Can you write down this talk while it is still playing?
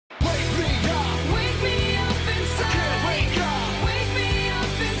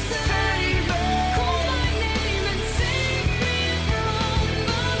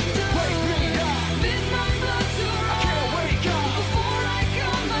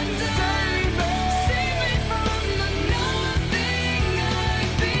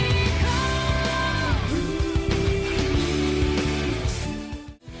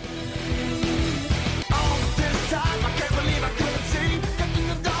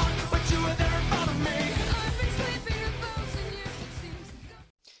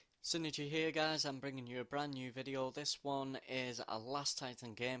SYN3RGY here, guys. I'm bringing you a brand new video. This one is a Last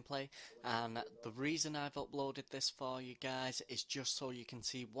Titan gameplay, and the reason I've uploaded this for you guys is just so you can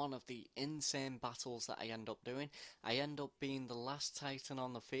see one of the insane battles that I end up doing. I end up being the last Titan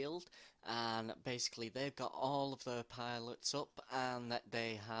on the field, and basically they've got all of their pilots up and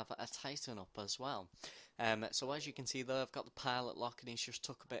they have a Titan up as well. So as you can see there, I've got the pilot lock and he's just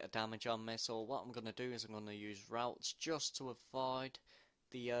took a bit of damage on me. So what I'm going to do is I'm going to use routes just to avoid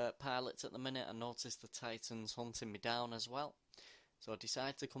the pilots at the minute. I noticed the Titans hunting me down as well, so I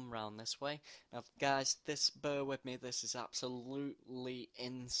decided to come round this way. Now guys, bear with me, this is absolutely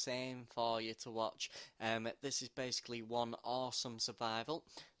insane for you to watch. This is basically one awesome survival.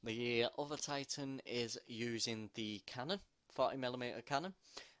 The other Titan is using the cannon, 40mm cannon,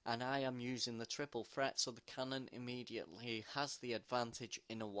 and I am using the triple threat, so the cannon immediately has the advantage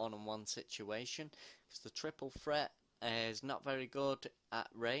in a one-on-one situation, because the triple threat is not very good at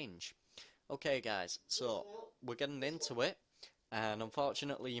range. Okay guys, so we're getting into it, and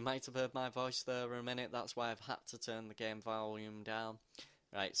unfortunately you might have heard my voice there a minute, that's why I've had to turn the game volume down.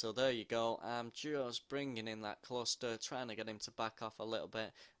 Right, so there you go, I'm just bringing in that cluster, trying to get him to back off a little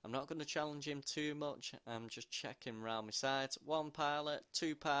bit. I'm not going to challenge him too much, I'm just checking round my sides. One pilot,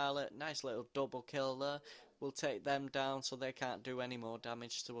 two pilot, nice little double kill there. We'll take them down so they can't do any more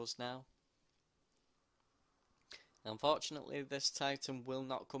damage to us now. Unfortunately, this Titan will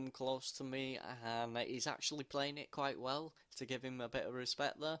not come close to me, and he's actually playing it quite well, to give him a bit of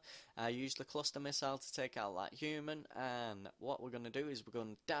respect there. I used the cluster missile to take out that human, and what we're going to do is we're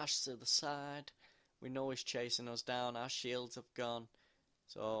going to dash to the side. We know he's chasing us down, our shields have gone,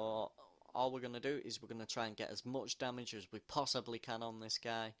 so all we're going to do is we're going to try and get as much damage as we possibly can on this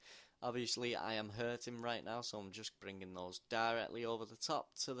guy. Obviously, I am hurting right now, so I'm just bringing those directly over the top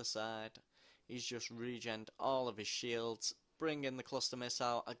to the side. He's just regened all of his shields. Bring in the cluster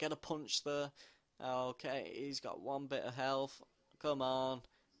missile. I get a punch there. Okay, he's got one bit of health. Come on.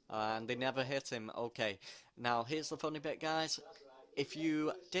 And they never hit him. Okay, now here's the funny bit, guys. If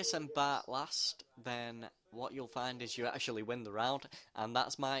you disembark last, then what you'll find is you actually win the round. And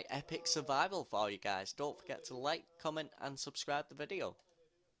that's my epic survival for you guys. Don't forget to like, comment and subscribe the video.